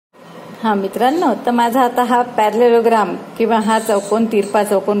हा मित्रांनो, तर माझा आता हा पॅरलेलोग्राम किंवा हा चौकोन तिरपा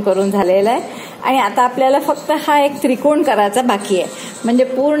चौकोन करून झालेला आहे आणि आता आपल्याला फक्त हा एक त्रिकोण करायचा बाकी आहे, म्हणजे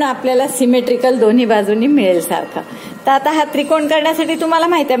पूर्ण आपल्याला सिमेट्रिकल दोन्ही बाजूनी मिळेल सारखं. तर आता हा त्रिकोण करण्यासाठी तुम्हाला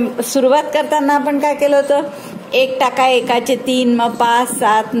माहिती आहे, सुरुवात करताना आपण काय केलं होतं, एक टाका एकाचे 3, मग 5,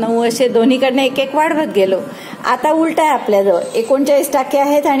 7, 9 असे दोन्हीकडनं एक एक वाढवत गेलो. आता उलट आहे, आपल्याजवळ 39 टाके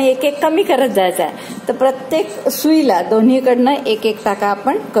आहेत आणि एक एक कमी करत जायचं आहे. तर प्रत्येक सुईला दोन्हीकडनं एक एक टाका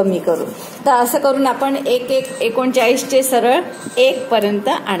आपण कमी करू. तर असं करून आपण एक 39चे सरळ 1 पर्यंत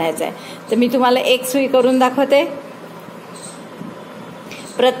आणायचं आहे. तर मी तुम्हाला एक सुई करून दाखवते.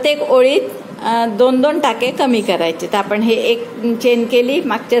 प्रत्येक ओळीत 2-2 टाके कमी करायचे. तर आपण हे एक चेन केली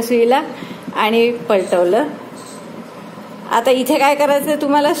मागच्या सुईला आणि पलटवलं. आता इथे काय करायचं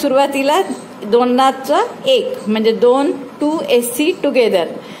तुम्हाला, सुरुवातीला 2चा 1 म्हणजे 2 2 SC टुगेदर.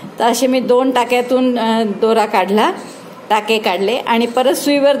 तर असे मी 2 टाक्यातून दोरा काढला, टाके काढले आणि परत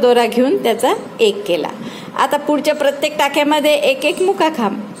सुईवर दोरा घेऊन त्याचा 1 केला. आता पुढच्या प्रत्येक टाक्यामध्ये एक एक मुका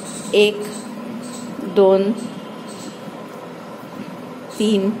खांब, 1 2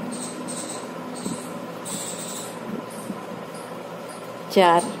 3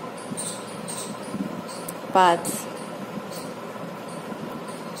 4 5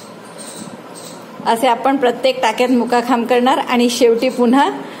 असे आपण प्रत्येक टाक्यात मुकाखांब करणार आणि शेवटी पुन्हा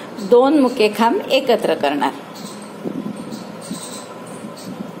 2 मुकेखांब एकत्र करणार.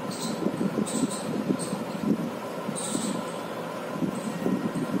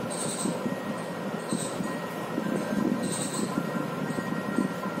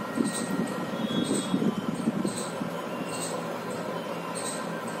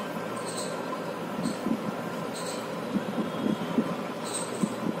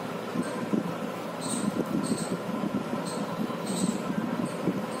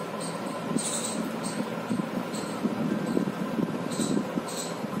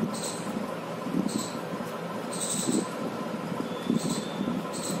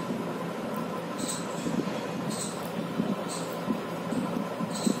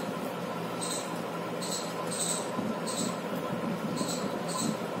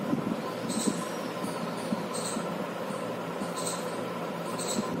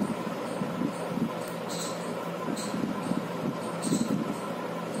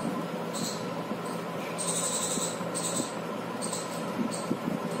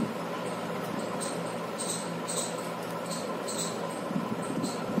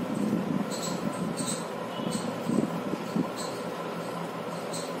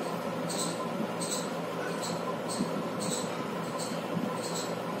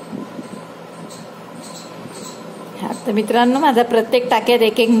 तर मित्रांनो, माझा प्रत्येक टाक्यात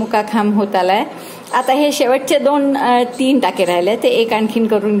एक एक मुकाखांब होत आलाय. आता हे शेवटचे 3 टाके राहिले, ते एक आणखीन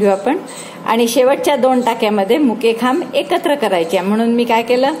करून घेऊ आपण. आणि शेवटच्या 2 टाक्यामध्ये मुकेखांब एकत्र करायचे, म्हणून मी काय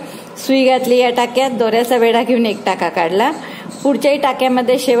केलं, सुई घातली या टाक्यात, दोऱ्याचा वेढा घेऊन 1 टाका काढला. पुढच्याही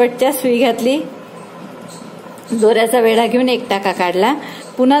टाक्यामध्ये शेवटच्या सुई घातली, दोऱ्याचा वेढा घेऊन 1 टाका काढला.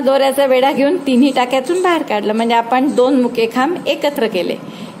 पुन्हा दोऱ्याचा वेढा घेऊन 3ही टाक्यातून बाहेर काढलं, म्हणजे आपण 2 मुकेखांब एकत्र केले.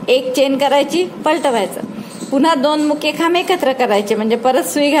 1 चेन करायची, पलटवायचं, पुन्हा 2 मुकेखांब एकत्र करायचे, म्हणजे परत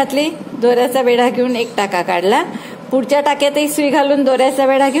सुई घातली, दोऱ्याचा वेढा घेऊन 1 टाका काढला. पुढच्या टाक्यातही सुई घालून दोऱ्याचा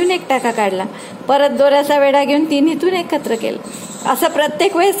वेढा घेऊन 1 टाका काढला. परत दोऱ्याचा वेढा घेऊन 3हीतून एकत्र केलं. असं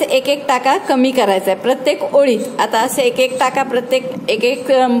प्रत्येक वेळेस एक एक टाका कमी करायचा आहे प्रत्येक ओळीत. आता असं एक टाका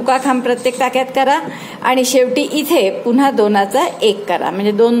एक मुकाखांब प्रत्येक टाक्यात करा आणि शेवटी इथे पुन्हा 2चा 1 करा,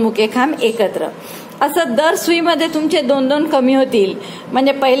 म्हणजे 2 मुकेखांब एकत्र. असं दर सुईमध्ये तुमचे 2-2 कमी होतील.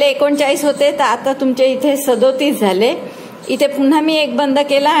 म्हणजे पहिले 39 होते, तर आता तुमचे इथे 37 झाले. इथे पुन्हा मी 1 बंद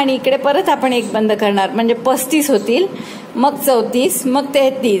केला आणि इकडे परत आपण 1 बंद करणार, म्हणजे 35 होतील. मग 34, मग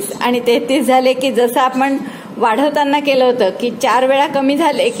 33 आणि 33 झाले की जसं आपण वाढवताना केलं होतं की 4 वेळा कमी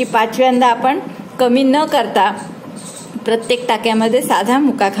झाले की 5व्यांदा आपण कमी न करता प्रत्येक टाक्यामध्ये साधा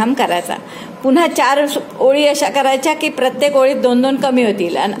मुकाखांब करायचा. पुन्हा 4 ओळी अशा करायच्या की प्रत्येक ओळीत 2-2 कमी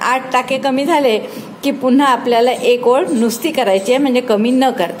होतील आणि 8 टाके कमी झाले की पुन्हा आपल्याला 1 ओळ नुसती करायची आहे, म्हणजे कमी न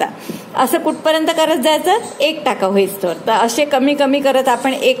करता. असं कुठपर्यंत करत जायचं, 1 टाका होईच तर. असे कमी कमी करत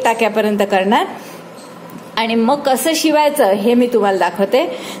आपण 1 टाक्यापर्यंत करणार आणि मग कसं शिवायचं हे मी तुम्हाला दाखवते.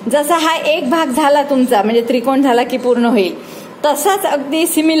 जसा हा एक भाग झाला तुमचा, म्हणजे त्रिकोण झाला की पूर्ण होईल, तसाच अगदी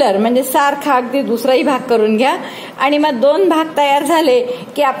सिमिलर म्हणजे सारखा अगदी दुसराही भाग करून घ्या आणि मग 2 भाग तयार झाले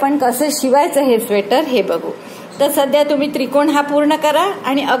की आपण कसं शिवायचं हे स्वेटर हे बघू. तर सध्या तुम्ही त्रिकोण हा पूर्ण करा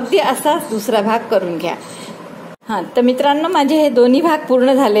आणि अगदी असाच दुसरा भाग करून घ्या. तर मित्रांनो, माझे हे दोन्ही भाग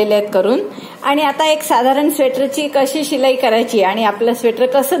पूर्ण झालेले आहेत करून. आणि आता एक साधारण स्वेटरची कशी शिलाई करायची आणि आपलं स्वेटर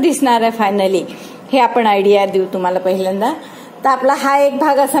कसं दिसणार आहे फायनली हे आपण आयडिया देऊ तुम्हाला पहिल्यांदा. तर आपला हा एक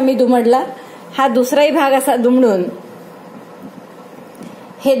भाग असा मी दुमडला, हा दुसराही भाग असा दुमडून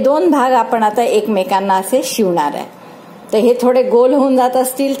हे दोन भाग आपण आता एकमेकांना असे शिवणार आहे. तर हे थोडे गोल होऊन जात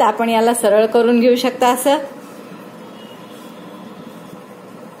असतील तर आपण याला सरळ करून घेऊ शकता असं.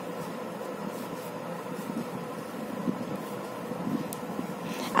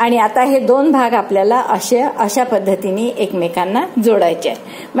 आणि आता हे दोन भाग आपल्याला अशा पद्धतीने एकमेकांना जोडायचे आहे.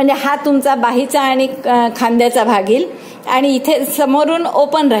 म्हणजे हा तुमचा बाहीचा आणि खांद्याचा भाग येईल आणि इथे समोरून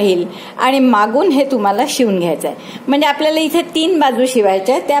ओपन राहील आणि मागून हे तुम्हाला शिवून घ्यायचं आहे. म्हणजे आपल्याला इथे 3 बाजू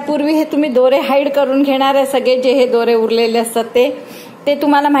शिवायच्या आहे. त्यापूर्वी हे तुम्ही दोरे हाईड करून घेणार आहे. सगळे जे हे दोरे उरलेले असतात ते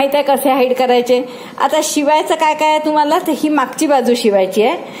तुम्हाला माहित आहे कसे हाईड करायचे. आता शिवायचं काय काय आहे तुम्हाला, तर ही मागची बाजू शिवायची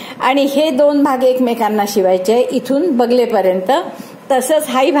आहे आणि हे दोन भाग एकमेकांना शिवायचे आहे इथून बगलेपर्यंत. तसंच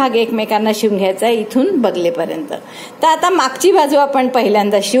हाही भाग एकमेकांना शिवून घ्यायचा आहे इथून बगलेपर्यंत. तर आता मागची बाजू आपण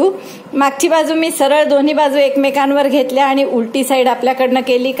पहिल्यांदा शिवू. मागची बाजू मी सरळ दोन्ही बाजू एकमेकांवर घेतल्या आणि उलटी साईड आपल्याकडनं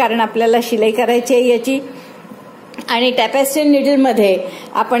केली, कारण आपल्याला शिलाई करायची आहे याची. आणि टॅपेस्ट्री नीडलमध्ये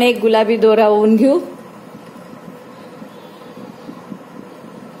आपण एक गुलाबी दोरा ओवून घेऊ.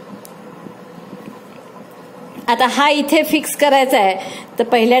 आता हा इथे फिक्स करायचा आहे. तर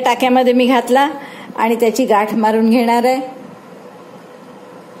पहिल्या टाक्यामध्ये मी घातला आणि त्याची गाठ मारून घेणार आहे.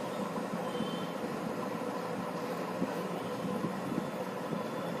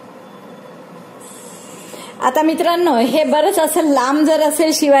 आता मित्रांनो, हे बरंच असं लांब जर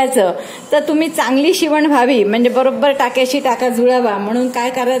असेल शिवायचं तर तुम्ही चांगली शिवण व्हावी, म्हणजे बरोबर टाक्याशी टाका जुळावा म्हणून काय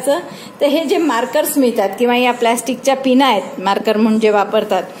करायचं, तर हे जे मार्कर्स मिळतात किंवा या प्लॅस्टिकच्या पिना आहेत मार्कर म्हणून जे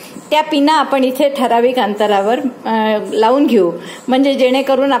वापरतात, त्या पिना आपण इथे ठराविक अंतरावर लावून घेऊ, म्हणजे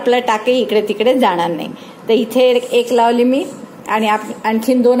जेणेकरून आपला टाके इकडे तिकडे जाणार नाही. तर इथे एक लावली मी आणि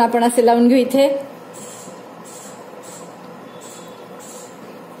आणखीन 2 आपण असे लावून घेऊ इथे.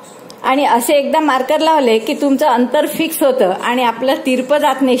 आणि असे एकदा मार्कर लावले की तुमचं अंतर फिक्स होतं आणि आपलं तिरपं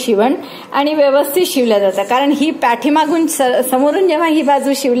जात नाही शिवण आणि व्यवस्थित शिवलं जातं. कारण ही पाठीमागून समोरून जेव्हा ही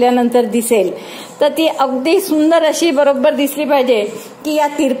बाजू शिवल्यानंतर दिसेल तर ती अगदी सुंदर अशी बरोबर दिसली पाहिजे की या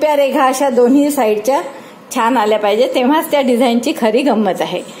तिरप्या रेघा अशा दोन्ही साईडच्या छान आल्या पाहिजे, तेव्हाच त्या डिझाईनची खरी गंमत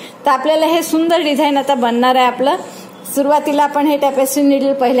आहे. तर आपल्याला हे सुंदर डिझाईन आता बनणार आहे आपलं. सुरुवातीला आपण हे टॅपेस्ट्री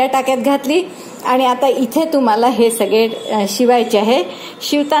नीडल पहिल्या टाक्यात घातली आणि आता इथे तुम्हाला हे सगळे शिवायचे आहे.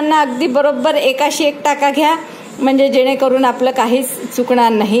 शिवताना अगदी बरोबर एकाशी एक टाका घ्या, म्हणजे जेणेकरून आपलं काहीच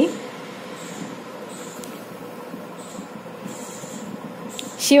चुकणार नाही.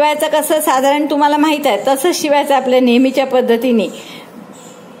 शिवायचं कसं साधारण तुम्हाला माहित आहे तसंच शिवायचं आपल्या नेहमीच्या पद्धतीने.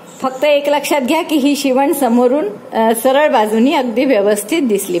 फक्त एक लक्षात घ्या की ही शिवण समोरून सरळ बाजूनी अगदी व्यवस्थित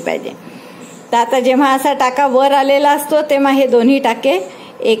दिसली पाहिजे. तर आता जेव्हा असा टाका वर आलेला असतो तेव्हा हे दोन्ही टाके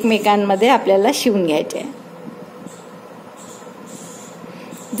एकमेकांमध्ये आपल्याला शिवून घ्यायचे.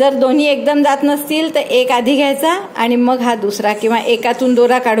 जर दोन्ही एकदम जात नसतील तर एक आधी घ्यायचा आणि मग हा दुसरा, किंवा एकातून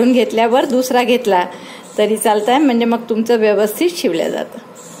दोरा काढून घेतल्यावर दुसरा घेतला तरी चालतंय, म्हणजे मग तुमचं व्यवस्थित शिवलं जातं.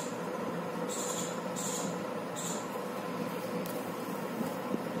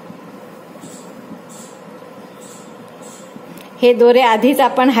 हे दोरे आधीच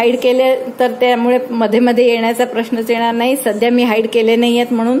आपण हाईड केले तर त्यामुळे मध्ये मध्ये येण्याचा प्रश्नच येणार नाही. सध्या मी हाईड केले नाही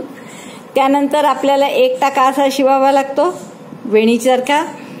आहेत म्हणून. त्यानंतर आपल्याला एक टाका असा शिवावा लागतो वेणीसारखा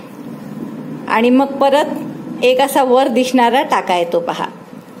आणि मग परत एक असा वर दिसणारा टाका येतो पहा.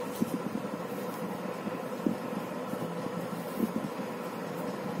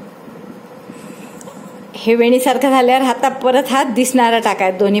 हे वेणीसारखं झाल्यावर हाता परत हात दिसणारा टाका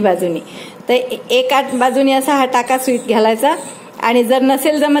आहे दोन्ही बाजूनी. तर एका बाजूनी असा हा टाका सुईत घालायचा आणि जर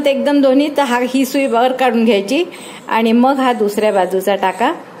नसेल जमत एकदम दोन्ही तर ही सुई वर काढून घ्यायची आणि मग हा दुसऱ्या बाजूचा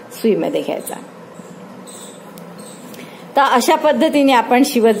टाका सुईमध्ये घ्यायचा. तर अशा पद्धतीने आपण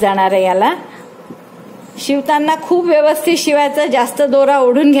शिवत जाणार आहे. याला शिवताना खूप व्यवस्थित शिवायचं, जास्त दोरा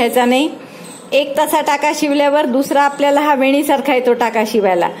ओढून घ्यायचा नाही. एक तसा टाका शिवल्यावर दुसरा आपल्याला हा वेणीसारखा येतो टाका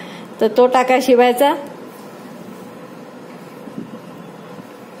शिवायला, तर तो टाका शिवायचा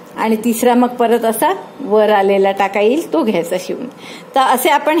आणि तिसरा मग परत असा वर आलेला टाका येईल तो घ्यायचा शिवून. तर असे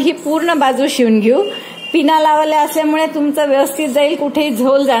आपण ही पूर्ण बाजू शिवून घेऊ. पिना लावल्या असल्यामुळे तुमचं व्यवस्थित जाईल, कुठेही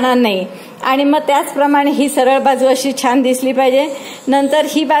झोल जाणार नाही. आणि मग त्याचप्रमाणे ही सरळ बाजू अशी छान दिसली पाहिजे. नंतर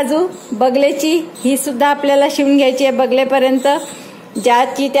ही बाजू बगलेची ही सुद्धा आपल्याला शिवून घ्यायची आहे बगलेपर्यंत,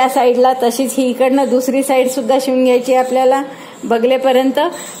 ज्याची त्या साईडला तशीच ही इकडनं दुसरी साईड सुद्धा शिवून घ्यायची आहे आपल्याला बगलेपर्यंत.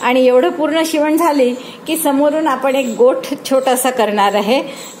 आणि एवढं पूर्ण शिवण झाली की समोरून आपण एक गोठ छोटासा करणार आहे,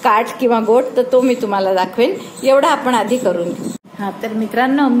 काठ किंवा गोठ, तर तो मी तुम्हाला दाखवेन. एवढं आपण आधी करून घेऊ. हा, तर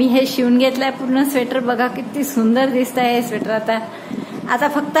मित्रांनो मी हे शिवून घेतलंय पूर्ण स्वेटर. बघा किती सुंदर दिसत आहे हे स्वेटर. आता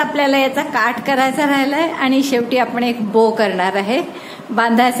फक्त आपल्याला याचा काठ करायचा राहिलाय आणि शेवटी आपण एक बो करणार आहे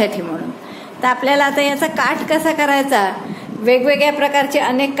बांधायसाठी म्हणून. तर आपल्याला आता याचा काठ कसा करायचा, वेगवेगळ्या प्रकारचे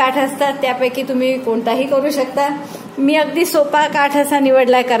अनेक काठ असतात, त्यापैकी तुम्ही कोणताही करू शकता. मी अगदी सोपा काठ असा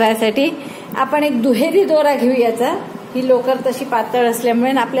निवडलाय करायसाठी. आपण एक दुहेरी दोरा घेऊ याचा. ही लोकर तशी पातळ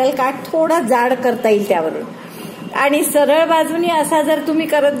असल्यामुळे आपल्याला काठ थोडा जाड करता येईल त्यावरून. आणि सरळ बाजूनी असा जर तुम्ही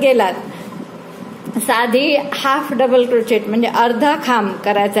करत गेलात, साधी हाफ डबल क्रोचेट म्हणजे अर्धा खांब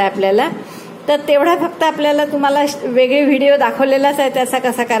करायचा आहे आपल्याला, तर तेवढा फक्त आपल्याला तुम्हाला वेगळे व्हिडिओ दाखवलेलाच आहे त्याचा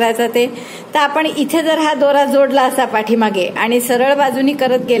कसा करायचा ते. तर आपण इथे जर हा दोरा जोडला असा पाठीमागे आणि सरळ बाजूनी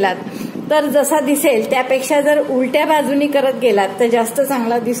करत गेलात तर जसा दिसेल त्यापेक्षा जर उलट्या बाजूनी करत गेलात तर जास्त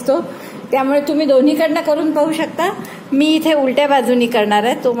चांगला दिसतो. त्यामुळे तुम्ही दोन्हीकडनं करून पाहू शकता. मी इथे उलट्या बाजूनी करणार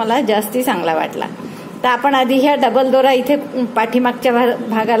आहे, तो मला जास्ती चांगला वाटला. तर आपण आधी ह्या डबल दोरा इथे पाठीमागच्या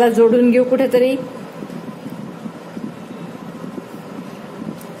भागाला जोडून घेऊ कुठेतरी.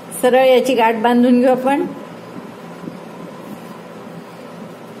 सरळ याची गाठ बांधून घेऊ आपण.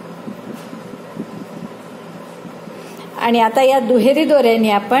 आणि आता या दुहेरी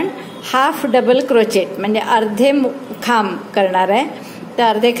दोऱ्याने आपण हाफ डबल क्रोचेट म्हणजे अर्धे खांब करणार आहे. तर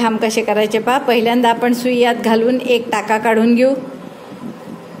अर्धे खांब कसे करायचे पहा. पहिल्यांदा आपण सुई यात घालून एक टाका काढून घेऊ.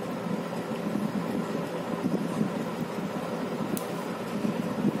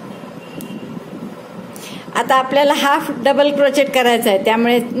 आता आपल्याला हाफ डबल क्रोचेट करायचं आहे,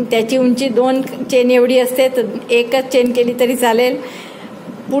 त्यामुळे त्याची उंची 2 चेन एवढी असते, तर एकच चेन केली तरी चालेल.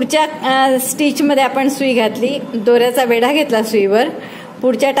 पुढच्या स्टिचमध्ये आपण सुई घातली, दोऱ्याचा वेढा घेतला सुईवर,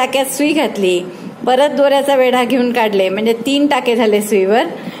 पुढच्या टाक्यात सुई घातली, परत दोऱ्याचा वेढा घेऊन काढले, म्हणजे 3 टाके झाले सुईवर.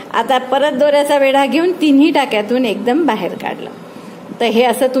 आता परत दोऱ्याचा वेढा घेऊन 3ही टाक्यातून एकदम बाहेर काढलं. तर हे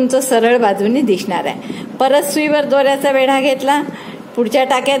असं तुमचं सरळ बाजूने दिसणार आहे. परत सुईवर दोऱ्याचा वेढा घेतला, पुढच्या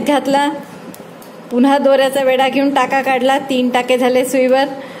टाक्यात घातला, पुन्हा दोऱ्याचा वेढा घेऊन टाका काढला, 3 टाके झाले सुईवर,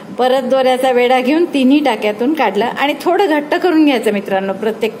 परत दोऱ्याचा वेढा घेऊन 3ही टाक्यातून काढला. आणि थोडं घट्ट करून घ्यायचं मित्रांनो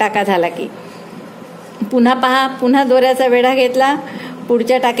प्रत्येक टाका झाला की. पुन्हा पहा, पुन्हा दोऱ्याचा वेढा घेतला,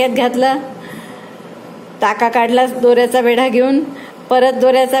 पुढच्या टाक्यात घातला, टाका काढला दोऱ्याचा वेढा घेऊन, परत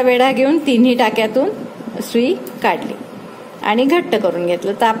दोऱ्याचा वेढा घेऊन 3ही टाक्यातून सुई काढली आणि घट्ट करून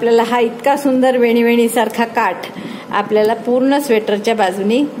घेतलं. तर आपल्याला हा इतका सुंदर वेणीवेणीसारखा काठ आपल्याला पूर्ण स्वेटरच्या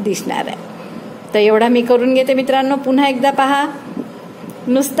बाजूनी दिसणार आहे. तर एवढा मी करून घेते मित्रांनो. पुन्हा एकदा पहा,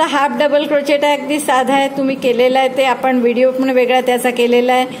 नुसता हाफ डबल क्रोचेट आहे, अगदी साधा आहे. तुम्ही केलेला आहे ते आपण व्हिडिओ पण वेगळा त्याचा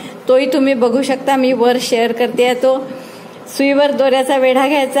केलेला आहे, तोही तुम्ही बघू शकता. मी वर शेअर करते आहे तो. सुईवर दोऱ्याचा वेढा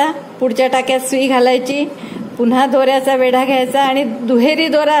घ्यायचा, पुढच्या टाक्यात सुई घालायची, पुन्हा दोऱ्याचा वेढा घ्यायचा आणि दुहेरी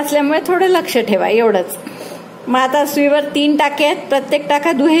दोरा असल्यामुळे थोडं लक्ष ठेवा, एवढंच. मग आता सुईवर 3 टाके आहेत, प्रत्येक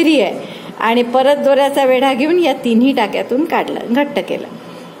टाका दुहेरी आहे आणि परत दोऱ्याचा वेढा घेऊन या 3ही टाक्यातून काढलं, घट्ट केलं.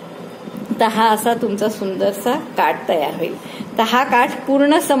 तर हा असा तुमचा सुंदरसा काठ तयार होईल. तर हा काठ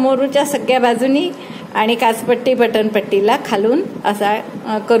पूर्ण समोरच्या सगळ्या बाजूनी आणि काचपट्टी बटनपट्टीला खालून असा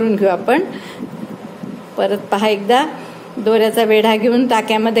करून घेऊ आपण. परत पहा एकदा, दोऱ्याचा वेढा घेऊन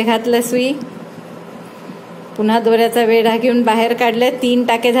टाक्यामध्ये घातलं सुई, पुन्हा दोऱ्याचा वेढा घेऊन बाहेर काढले, 3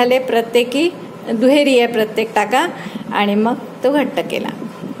 टाके झाले, प्रत्येकी दुहेरी आहे प्रत्येक टाका, आणि मग तो घट्ट केला.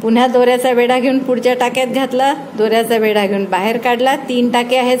 पुन्हा दोऱ्याचा वेढा घेऊन पुढच्या टाक्यात घातला, दोऱ्याचा वेढा घेऊन बाहेर काढला, 3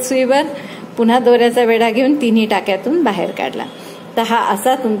 टाके आहेत सुईवर, पुन्हा दोऱ्याचा वेढा घेऊन 3ही टाक्यातून बाहेर काढला. तर हा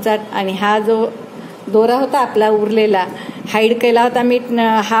असा तुमचा, आणि हा जो दोरा होता आपला उरलेला, हाईड केला होता मी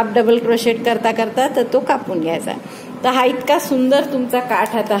हाफ डबल क्रोशेट करता करता, तर तो कापून घ्यायचा. तर हा इतका सुंदर तुमचा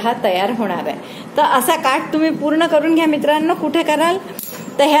काठ आता हा तयार होणार आहे. तर असा काठ तुम्ही पूर्ण करून घ्या मित्रांनो. कुठे कराल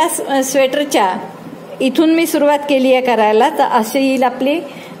तर ह्या स्वेटरच्या इथून मी सुरुवात केली आहे करायला, तर अशी येईल आपली,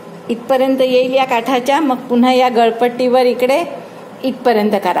 इथपर्यंत येईल या काठाच्या. मग पुन्हा या गळपट्टीवर इकडे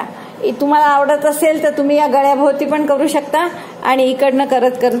इथपर्यंत करा. तुम्हाला आवडत असेल तर तुम्ही या गळ्याभोवती पण करू शकता आणि इकडनं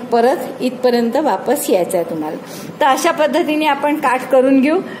करत करत परत इथपर्यंत वापस यायचं आहे तुम्हाला. तर अशा पद्धतीने आपण काठ करून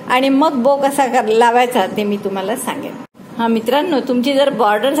घेऊ आणि मग बो कसा लावायचा ते मी तुम्हाला सांगेन. हा मित्रांनो, तुमची जर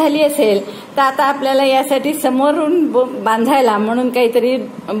बॉर्डर झाली असेल तर आता आपल्याला यासाठी समोरून बांधायला म्हणून काहीतरी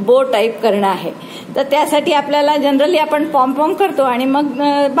बो टाईप करणं आहे. तर त्यासाठी आपल्याला जनरली आपण पॉम करतो आणि मग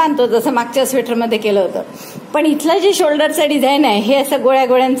बांधतो, जसं मागच्या स्वेटरमध्ये केलं होतं. पण इथलं जे शोल्डरचं डिझाईन आहे हे असं गोळ्या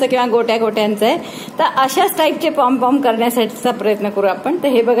गोळ्यांचं किंवा गोट्या गोट्यांचं आहे. तर अशाच टाईपचे पॉम करण्यासाठीचा प्रयत्न करू आपण. तर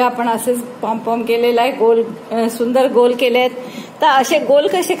हे बघा, आपण असेच पॉम केलेलं आहे, गोल सुंदर गोल केले आहेत. तर असे गोल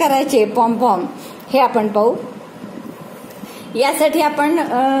कसे करायचे पॉम हे आपण पाहू. यासाठी आपण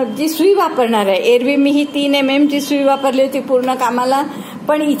जी सुई वापरणार आहे, एरवी मी ही 3 mm ची सुई वापरली होती पूर्ण कामाला,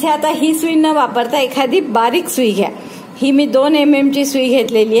 पण इथे आता ही सुई न वापरता एखादी बारीक सुई घ्या. ही मी 2 mm ची सुई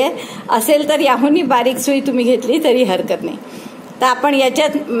घेतलेली आहे. असेल तर याहूनही बारीक सुई तुम्ही घेतली तरी हरकत नाही. तर आपण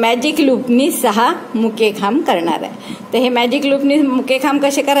याच्यात मॅजिक लूपनी 6 मुकेखांब करणार आहे. तर हे मॅजिक लूपनी मुकेखांब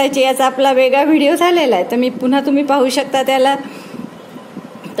कसे करायचे याचा आपला वेगळा व्हिडिओ झालेला आहे, तर मी पुन्हा तुम्ही पाहू शकता त्याला.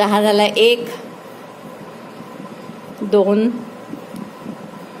 तर हा झाला 1 2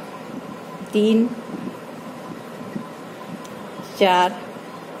 3 4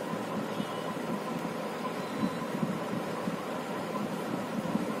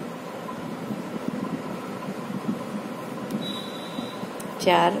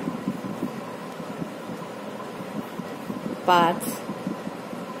 4 5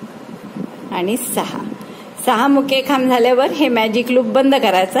 आणि 6 मुके खांब झाल्यावर हे मॅजिक लूप बंद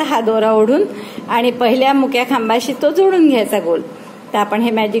करायचा, हा दोरा ओढून आणि पहिल्या मुक्या खांबाशी तो जोडून घ्यायचा गोल. तर आपण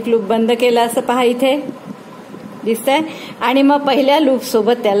हे मॅजिक लूप बंद केलं असं पहा इथे दिसतंय. आणि मग पहिल्या लूप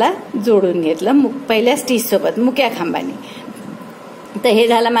सोबत त्याला जोडून घेतलं, पहिल्या स्टिच सोबत मुक्या खांबाने. तर हे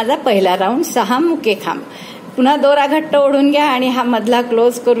झाला माझा पहिला राऊंड, 6 मुके खांब. पुन्हा दोरा घट्ट ओढून घ्या आणि हा मधला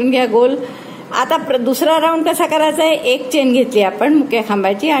क्लोज करून घ्या गोल. आता दुसरा राऊंड कसा करायचा आहे, एक चेन घेतली आपण मुक्या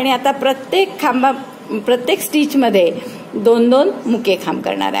खांबाची आणि आता प्रत्येक स्टिच मध्ये 2-2 मुके खांब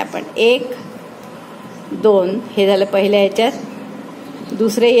करणार आहे आपण. 1 2 हे झालं पहिल्या याच्यात.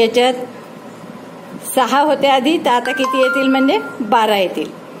 दुसरे याच्यात 6 होते आधी, तर आता किती येतील म्हणजे 12 येतील.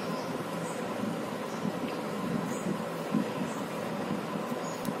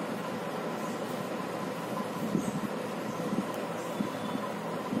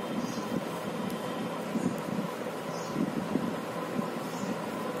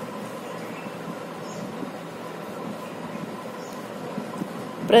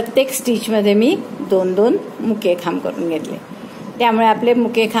 प्रत्येक स्टिच मध्ये मी 2-2 मुके खांब करून घेतले. त्यामुळे आपले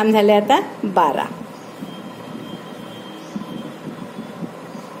मुके खांब झाले आता 12.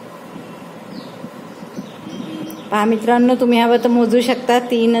 पहा मित्रांनो, तुम्ही हवं तर मोजू शकता.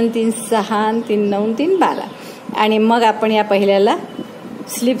 3 आणि 3 6 आणि 3 9 3 12. आणि मग आपण या पहिल्याला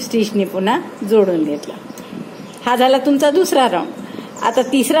स्लिप स्टिचने पुन्हा जोडून घेतला. हा झाला तुमचा दुसरा राऊंड. आता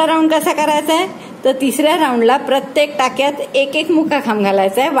तिसरा राऊंड कसा करायचा आहे, तर तिसऱ्या राऊंडला प्रत्येक टाक्यात 1-1 मुका खांब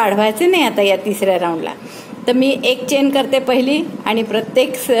घालायचा आहे, वाढवायचे नाही आता या तिसऱ्या राऊंडला. तर मी एक चेन करते पहिली आणि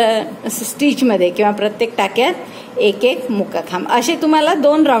प्रत्येक स्टिचमध्ये किंवा प्रत्येक टाक्यात 1-1 मुका खांब. असे तुम्हाला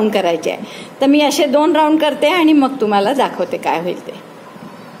 2 राऊंड करायचे आहे. तर मी असे 2 राऊंड करते आणि मग तुम्हाला दाखवते काय होईल ते.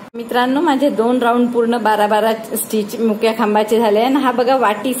 मित्रांनो, माझे 2 राऊंड पूर्ण 12-12 स्टिच मुक्या खांबाचे झाले आणि हा बघा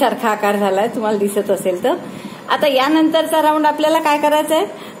वाटीसारखा आकार झालाय, तुम्हाला दिसत असेल तर. आता यानंतरचा राऊंड आपल्याला काय करायचा आहे,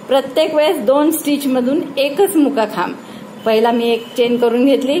 प्रत्येक वेळेस 2 स्टिच मधून एकच मुका खांब. पहिला मी एक चेन करून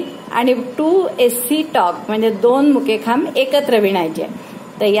घेतली आणि 2 SC टॉक म्हणजे 2 मुके खांब एकत्र विणायचे.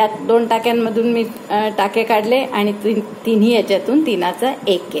 तर यात 2 टाक्यांमधून मी टाके काढले आणि तिन्ही याच्यातून 3चा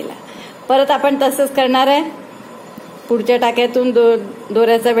 1 केला. परत आपण तसंच करणार आहे. पुढच्या टाक्यातून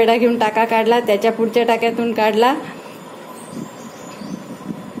दोऱ्याचा वेढा घेऊन टाका काढला, त्याच्या पुढच्या टाक्यातून काढला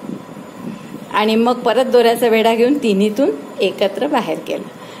आणि मग परत दोऱ्याचा वेढा घेऊन तिन्हीतून एकत्र बाहेर केला.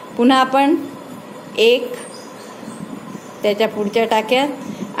 पुन्हा आपण 1 त्याच्या पुढच्या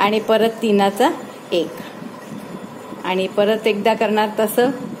टाक्यात आणि परत 3चा 1 आणि परत एकदा करणार तसं.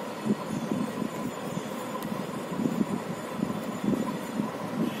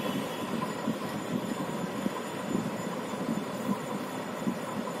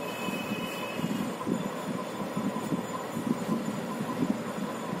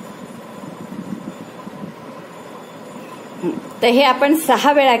 तर हे आपण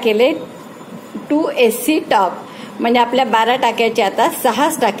 6 वेळा केले. 2 SC टॉप म्हणजे आपल्या 12 टाक्याचे आता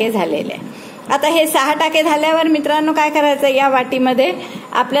 6 टाके झालेले. आता हे 6 टाके झाल्यावर मित्रांनो काय करायचं, या वाटीमध्ये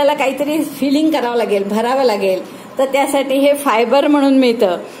आपल्याला काहीतरी फिलिंग करावं लागेल, भरावं लागेल. तर त्यासाठी हे फायबर म्हणून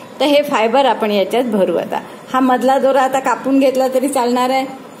मिळतं. तर हे फायबर आपण याच्यात भरू. आता हा मधला दोरा आता कापून घेतला तरी चालणार आहे.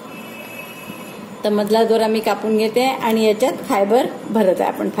 तर मधला दोरा मी कापून घेते आणि याच्यात फायबर भरत आहे.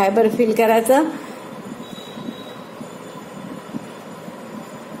 आपण फायबर फिल करायचं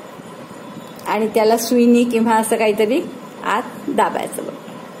आणि त्याला सुईनी किंवा असं काहीतरी आत दाबायचं.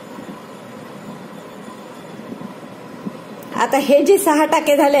 आता हे जे 6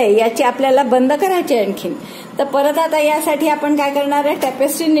 टाके झाले याची आपल्याला बंद करायचे आणखीन. तर परत आता यासाठी आपण काय करणार आहे,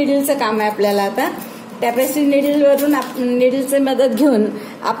 टॅपेस्ट्री निडलचं काम आहे आपल्याला. आता टॅपेस्ट्री निडलवरून निडलची मदत घेऊन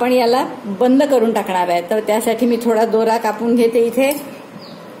आपण याला बंद करून टाकणार आहे. तर त्यासाठी मी थोडा दोरा कापून घेते.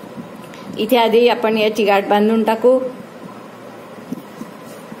 इथे आधी आपण याची गाठ बांधून टाकू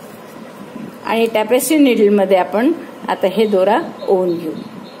आणि टॅपेस्ट्री निडलमध्ये आपण आता हे दोरा ओवून घेऊ.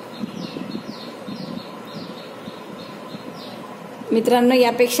 मित्रांनो,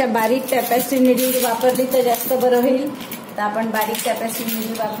 यापेक्षा बारीक टॅपेस्ट्री निडल वापरली तर जास्त बरं होईल. तर आपण बारीक टॅपेस्ट्री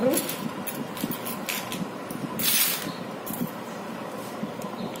निडल वापरू.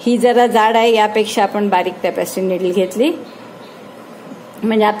 ही जरा जाड आहे, यापेक्षा आपण बारीक टॅपेस्ट्री निडल घेतली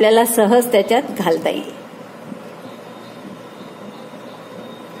म्हणजे आपल्याला सहज त्याच्यात घालता येईल.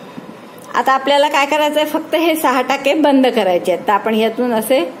 आता आपल्याला काय करायचंय, फक्त हे 6 टाके बंद करायचे आहेत. तर आपण यातून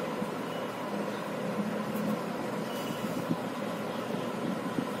असे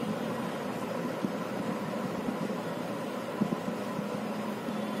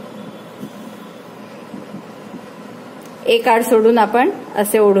एक आड सोडून आपण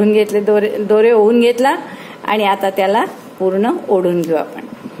असे ओढून घेतले, दोरे ओढून घेतला आणि आता त्याला पूर्ण ओढून घेऊ आपण.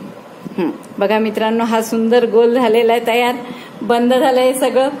 बघा मित्रांनो, हा सुंदर गोल झालेला आहे तयार. बंद झालं हे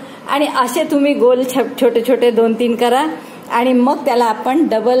सगळं. आणि असे तुम्ही गोल छोटे छोटे 2-3 करा आणि मग त्याला आपण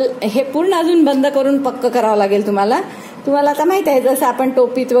डबल, हे पूर्ण अजून बंद करून पक्क करावं लागेल तुम्हाला. आता माहित आहे जसं आपण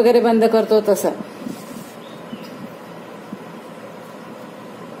टोपीत वगैरे बंद करतो तसं.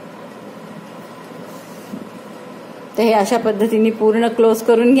 तर हे अशा पद्धतीने पूर्ण क्लोज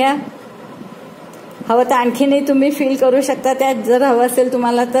करून घ्या. हवं तर आणखीनही तुम्ही फिल करू शकता त्यात, जर हवं असेल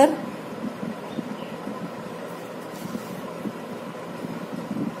तुम्हाला तर.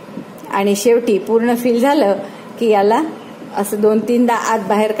 आणि शेवटी पूर्ण फिल झालं की याला असं 2-3दा आत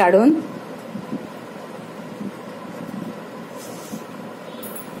बाहेर काढून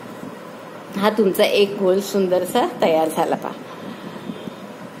हा तुमचा एक गोल सुंदरसा तयार झाला. पहा,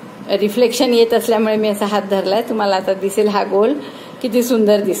 रिफ्लेक्शन येत असल्यामुळे मी असा हात धरलाय, तुम्हाला आता दिसेल हा गोल किती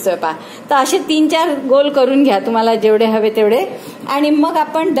सुंदर दिसतोय. पहा, तर असे 3-4 गोल करून घ्या तुम्हाला जेवढे हवे तेवढे. आणि मग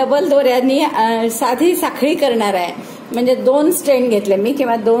आपण डबल दोऱ्यांनी साधी साखळी करणार आहे. म्हणजे 2 स्ट्रेन घेतले मी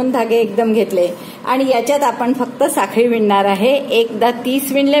किंवा 2 धागे एकदम घेतले आणि याच्यात आपण फक्त साखळी विणणार आहे. एकदा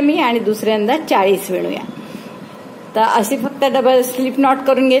 30 विणले मी आणि दुसऱ्यांदा 40 विणूया. तर अशी फक्त डबल स्लिप नॉट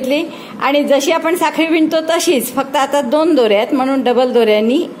करून घेतली आणि जशी आपण साखळी विणतो तशीच, फक्त आता 2 दोरे आहेत म्हणून डबल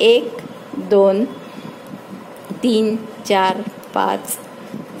दोऱ्यांनी 1, 2, 3, 4, 5,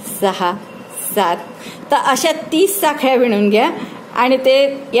 6, 7. तर अशा 30 साखळ्या विणून घ्या आणि ते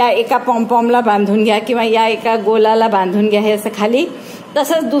या एका पॉम्पॉमला बांधून घ्या किंवा या एका गोलाला बांधून घ्या हे असं खाली.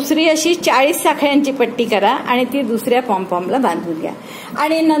 तसंच दुसरी अशी 40 साखळ्यांची पट्टी करा आणि ती दुसऱ्या पॉम्पॉमला बांधून घ्या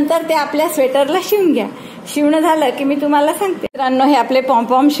आणि नंतर ते आपल्या स्वेटरला शिवून घ्या. शिवणं झालं की मी तुम्हाला सांगते. मित्रांनो, हे आपले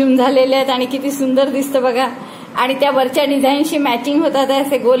पॉम्पॉम शिवून झालेले आहेत आणि किती सुंदर दिसतं बघा. आणि त्या वरच्या डिझाईनशी मॅचिंग होतात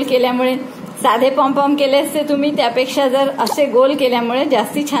असे गोल केल्यामुळे. साधे पॉम्पॉम केले असते तुम्ही, त्यापेक्षा जर असे गोल केल्यामुळे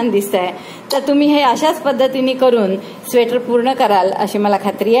जास्ती छान दिसत आहे. तर तुम्ही हे अशाच पद्धतीने करून स्वेटर पूर्ण कराल अशी मला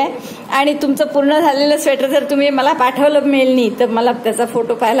खात्री आहे. आणि तुमचं पूर्ण झालेलं स्वेटर जर तुम्ही मला पाठवलं मेलनी तर मला त्याचा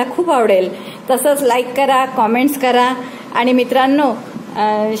फोटो पाहायला खूप आवडेल. तसंच लाईक करा, कॉमेंट्स करा आणि मित्रांनो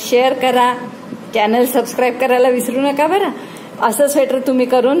शेअर करा, चॅनल सबस्क्राईब करायला विसरू नका बरं. असं स्वेटर तुम्ही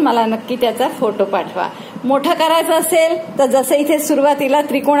करून मला नक्की त्याचा फोटो पाठवा. मोठं करायचं असेल तर जसं इथे सुरुवातीला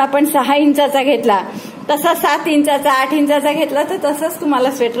त्रिकोण आपण 6 इंचाचा घेतला तसा 7 इंचाचा 8 इंचाचा घेतला तर तसंच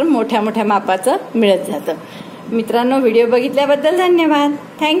तुम्हाला स्वेटर मोठ्या मोठ्या मापाचं मिळत जातं. मित्रांनो, व्हिडिओ बघितल्याबद्दल धन्यवाद.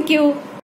 थँक्यू.